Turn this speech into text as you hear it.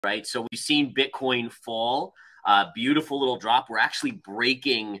right? So we've seen Bitcoin fall. Beautiful little drop. We're actually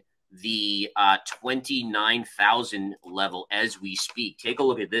breaking the 29,000 level as we speak. Take a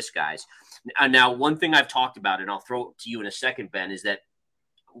look at this, guys. Now, one thing I've talked about, and I'll throw it to you in a second, Ben, is that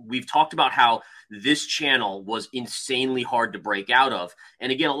we've talked about how this channel was insanely hard to break out of.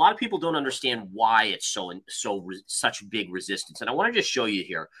 And again, a lot of people don't understand why it's such big resistance. And I want to just show you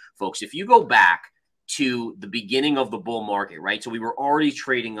here, folks. If you go back to the beginning of the bull market, right? So we were already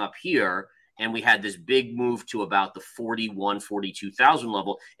trading up here, and we had this big move to about the 42,000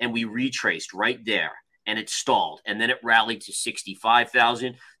 level, and we retraced right there, and it stalled, and then it rallied to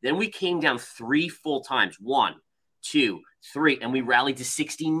 65,000. Then we came down 3 full times, 1, 2, 3, and we rallied to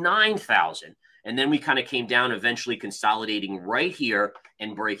 69,000. And then we kind of came down, eventually consolidating right here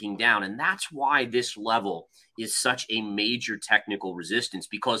and breaking down. And that's why this level is such a major technical resistance,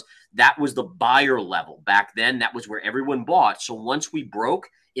 because that was the buyer level. Back then, that was where everyone bought. So once we broke,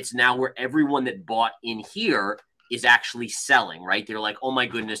 it's now where everyone that bought in here is actually selling, right? They're like, oh my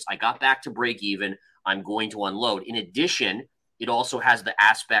goodness, I got back to break even. I'm going to unload. In addition, it also has the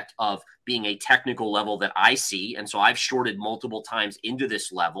aspect of being a technical level that I see. And so I've shorted multiple times into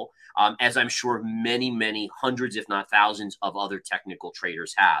this level, as I'm sure many hundreds, if not thousands, of other technical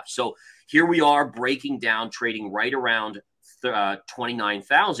traders have. So here we are breaking down, trading right around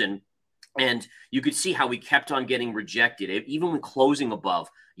 29,000. And you could see how we kept on getting rejected. Even when closing above,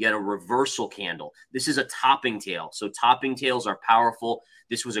 you had a reversal candle. This is a topping tail. So topping tails are powerful.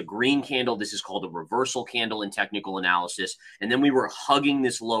 This was a green candle. This is called a reversal candle in technical analysis. And then we were hugging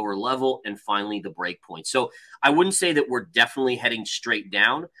this lower level and finally the break point. So I wouldn't say that we're definitely heading straight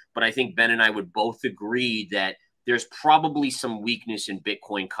down, but I think Ben and I would both agree that there's probably some weakness in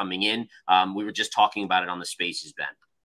Bitcoin coming in. We were just talking about it on the Spaces, Ben.